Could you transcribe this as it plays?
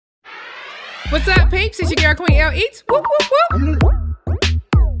What's up, peeps? It's your girl Queen L Eats. Whoop, whoop, whoop.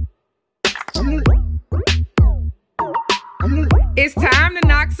 It's time to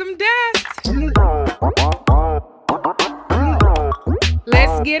knock some dust.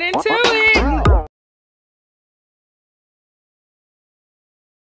 Let's get into it.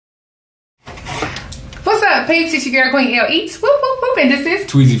 What's up, peeps? It's your girl Queen L Eats. Whoop, whoop, whoop. And this is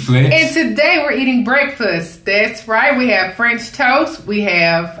Tweezy Flex. And today we're eating breakfast. That's right. We have French toast. We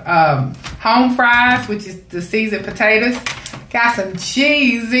have home fries, which is the seasoned potatoes. Got some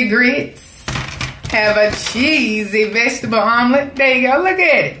cheesy grits. Have a cheesy vegetable omelet. There you go. Look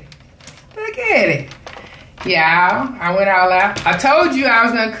at it. Look at it. Yeah, I went all out. I told you I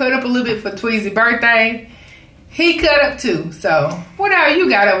was going to cut up a little bit for Tweezy's birthday. He cut up too. So, what else you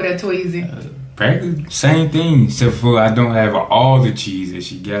got over there, Tweezy? Practically same thing, except for I don't have all the cheese that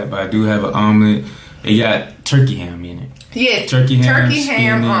she got, but I do have an omelet. It got turkey ham in it. Yes, turkey ham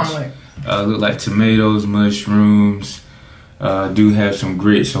spinach, omelet. Look like tomatoes, mushrooms. Do have some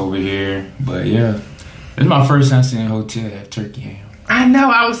grits over here, but yeah, it's my first time seeing a hotel have turkey ham. I know,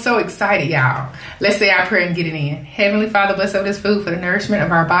 I was so excited, y'all. Let's say our prayer and get it in. Heavenly Father, bless over this food for the nourishment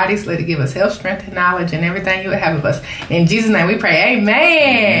of our bodies. Let it give us health, strength, and knowledge, and everything you would have of us. In Jesus' name we pray,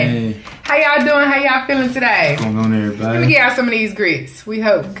 amen. Amen. How y'all doing? How y'all feeling today? What's going on, everybody? Let me get out some of these grits. We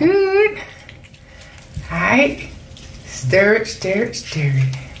hope good. All right. Stir it, stir it, stir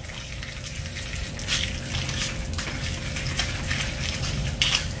it.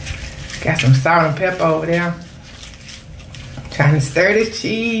 Got some salt and pepper over there. Trying to stir this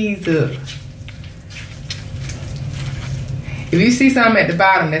cheese up. If you see something at the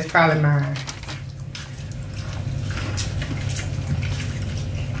bottom, that's probably mine.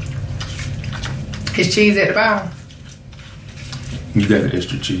 Is cheese at the bottom? You got the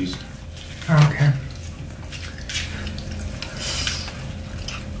extra cheese. Okay.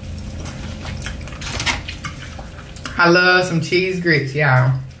 I love some cheese grits,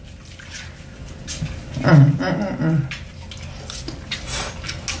 y'all.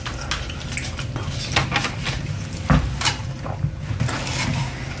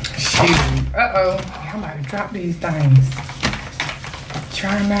 Uh-oh. I'm about to drop these things.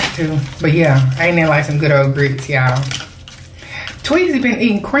 Trying not to. But yeah, ain't there like some good old grits, y'all. Tweezy been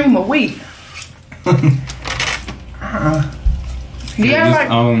eating cream of wheat. Yeah, like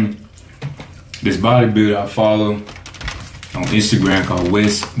this bodybuilder I follow on Instagram called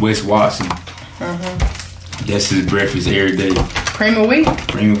Wes Watson. That's his breakfast every day. Cream of wheat?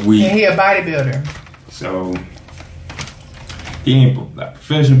 Cream of wheat. And he a bodybuilder. So he ain't like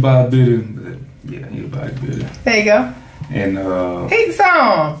professional bodybuilder, but yeah, he a bodybuilder. There you go. And eat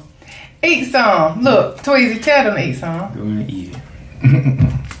some. Eat some. Look, Tweezy, tell them to eat some. Go and eat it.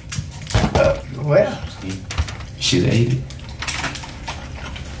 Well, you should have ate it.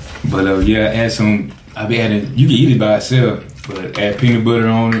 But yeah, add some. I be adding. You can eat it by itself, but add peanut butter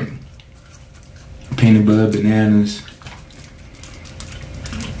on it. Peanut butter, bananas.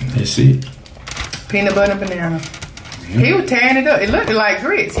 That's it. Peanut butter, banana. He was tearing it up. It looked like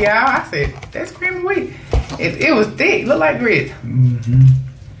grits, y'all. I said, that's cream of wheat. It was thick. Looked like grits.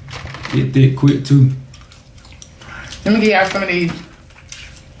 Get thick quick, too. Let me get y'all some of these.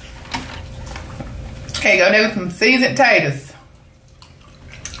 There you go. There was some seasoned taters.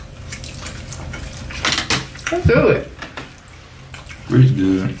 Let's do it. Grits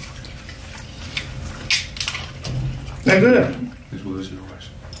good. They're good. This was yours.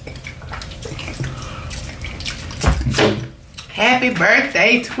 Happy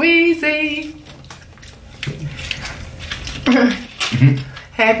birthday, Tweezy.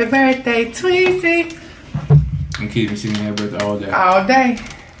 Happy birthday, Tweezy. Them kids been singing happy birthday all day. All day.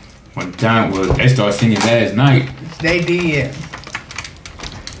 One time was they started singing last night. They did.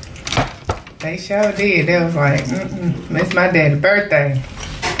 They sure did. They was like, it's my daddy's birthday.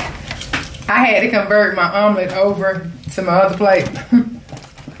 I had to convert my omelet over to my other plate.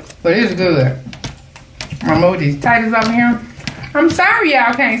 But it's good. I'm gonna move these taters over here. I'm sorry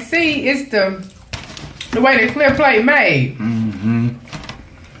y'all can't see. It's the way the clear plate made.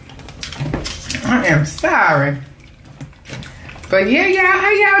 I am sorry. But yeah, y'all,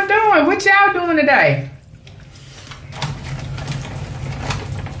 how y'all doing? What y'all doing today?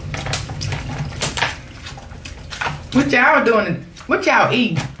 What y'all doing? What y'all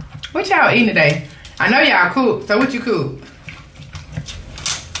eating? What y'all eating today? I know y'all cook, so what you cook?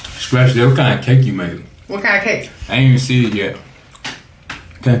 Scratch that. What kind of cake you made? What kind of cake? I ain't even see it yet.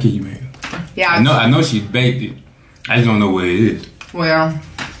 What kind of cake you made? Yeah, I know she baked it. I just don't know what it is. Well,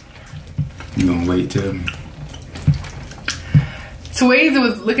 you gonna wait till me? Tweezy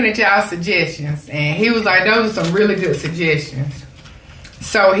was looking at y'all suggestions, and he was like, those are some really good suggestions.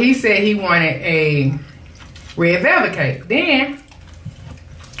 So he said he wanted a red velvet cake. Then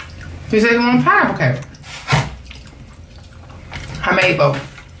he said he wanted a pineapple cake. I made both.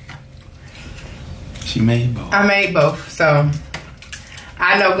 She made both. I made both. So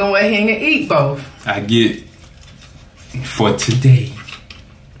I know go ahead and eat both. I get for today.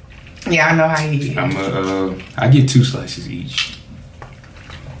 Yeah, I know how you eat. I get 2 slices each.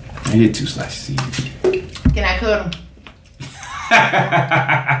 I get 2 slices each. Can I cut them?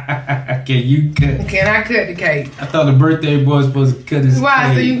 Can you cut? Can I cut the cake? I thought the birthday boy was supposed to cut his Why?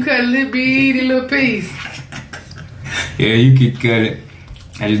 cake. So you can cut a little bitty little piece. Yeah, you can cut it.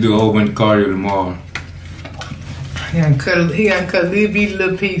 I just do a whole bunch of cardio tomorrow. He gonna cut a little bitty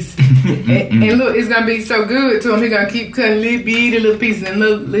little piece. and look, it's gonna be so good to him. He gonna keep cutting little bitty little pieces, and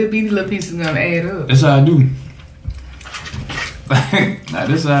little bitty little pieces gonna add up. That's how I do. Now,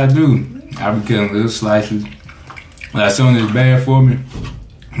 that's how I do. I be cutting little slices. When I something is bad for me,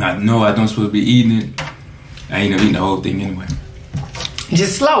 I know I don't supposed to be eating it. I ain't gonna eat the whole thing anyway.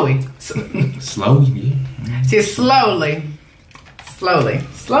 Just slowly. Slowly, yeah. Just slowly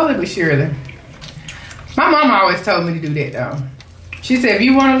but surely. My mama always told me to do that though. She said, if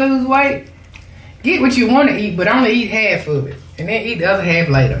you want to lose weight, get what you want to eat, but only eat half of it, and then eat the other half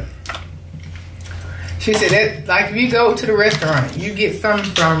later. She said that, like if you go to the restaurant, you get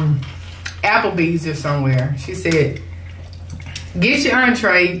something from Applebee's or somewhere. She said, get your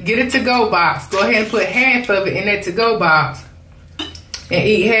entree, get a to-go box, go ahead and put half of it in that to-go box, and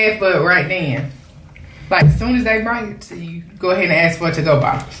eat half of it right then. Like as soon as they bring it to you, go ahead and ask for a to-go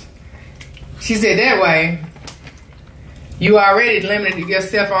box. She said that way, you already limited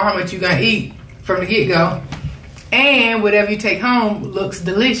yourself on how much you're going to eat from the get-go. And whatever you take home looks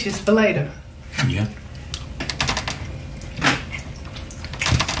delicious for later. Yeah.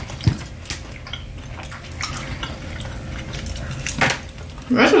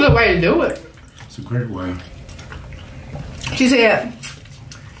 That's a good way to do it. It's a great way. She said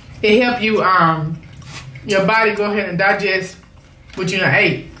it help you, your body go ahead and digest what you done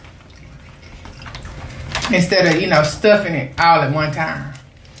ate. Instead of, stuffing it all at one time.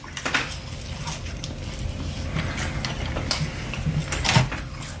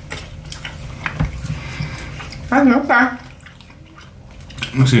 I know, okay.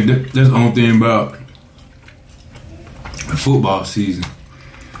 See, that's the only thing about the football season.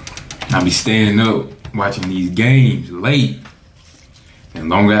 I be staying up watching these games late. And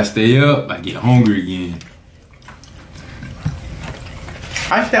the longer I stay up, I get hungry again.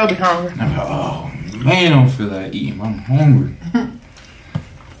 I still be hungry. I'm like, oh man, I don't feel like eating. I'm hungry.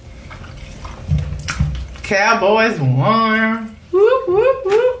 Cowboys won. Whoop, whoop,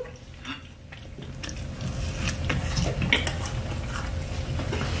 whoop.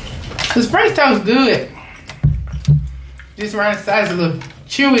 The French toast good. Just around the sides, a little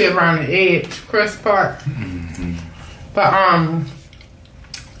chewy around the edge, crust part. Mm-hmm. But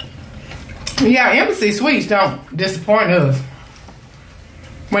yeah, Embassy Sweets don't disappoint us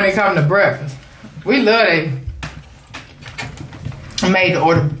when it comes to breakfast. We love they made to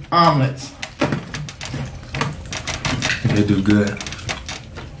order omelets. They do good.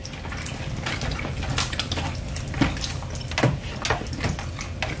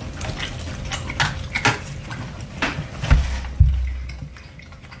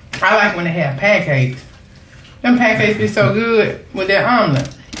 I like when they have pancakes. Them pancakes be so good with that omelet.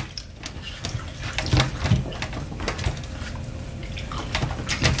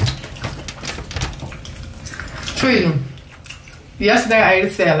 Tweezy, yesterday I ate a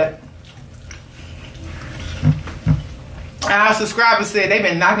salad. Our subscribers said they've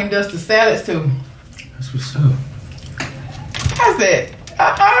been knocking dust to salads too. That's what's up. I said,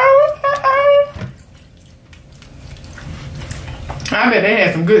 I bet they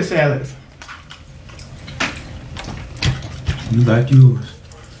had some good salads. You like yours?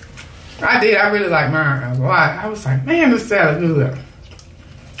 I did. I really like mine. I was like, man, this salad good.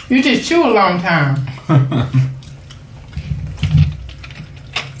 You just chew a long time.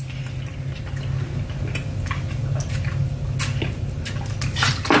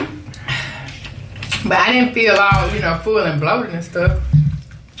 But I didn't feel all, full and bloated and stuff.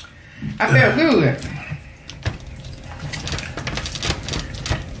 I felt good.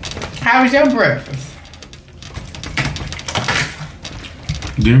 How was your breakfast?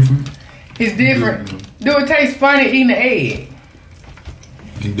 Different? It's different. Do it taste funny eating an egg?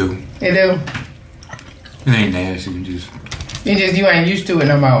 It do. It do. It ain't nasty. You ain't used to it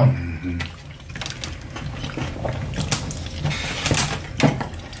no more. Mm-hmm.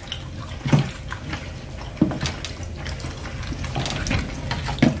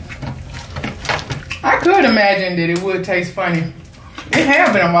 I could imagine that it would taste funny It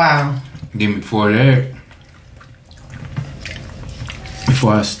has been a while. Then before that,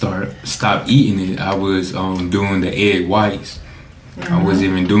 before I stopped eating it, I was doing the egg whites. I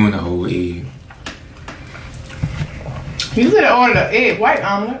wasn't even doing the whole egg. You could have ordered an egg white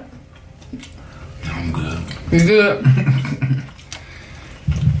omelet. I'm good. You good?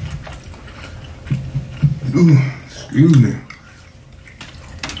 Ooh, excuse me.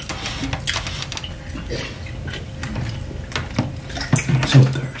 I'm so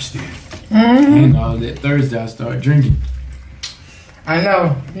thirsty. And all that Thursday I started drinking. I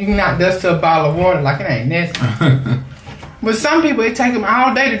know. You can knock dust to a bottle of water like it ain't necessary. But some people, it take them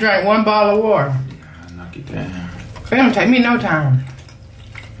all day to drink one bottle of water. I knock it down. It don't take me no time.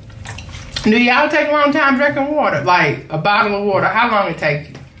 Do y'all take a long time drinking water? Like a bottle of water, how long it take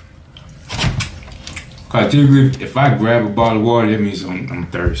you? Cause typically, if I grab a bottle of water, that means I'm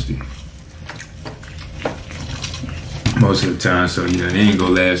thirsty. Most of the time, so yeah, it ain't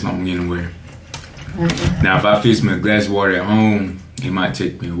gonna last long anywhere. Now, if I fix me a glass of water at home, it might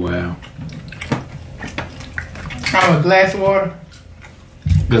take me a while. Oh, a glass of water?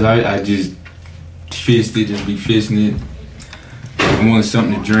 Cause I just fist it, just be fisting it. I want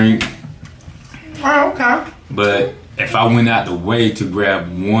something to drink. Oh, okay. But if I went out the way to grab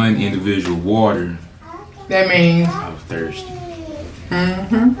one individual water, that means I was thirsty.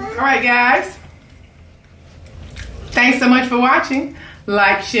 All right, guys. Thanks so much for watching.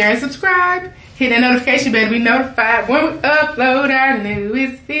 Like, share, and subscribe. Hit that notification bell to be notified when we upload our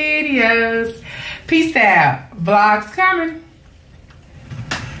newest videos. Peace out. Vlogs coming.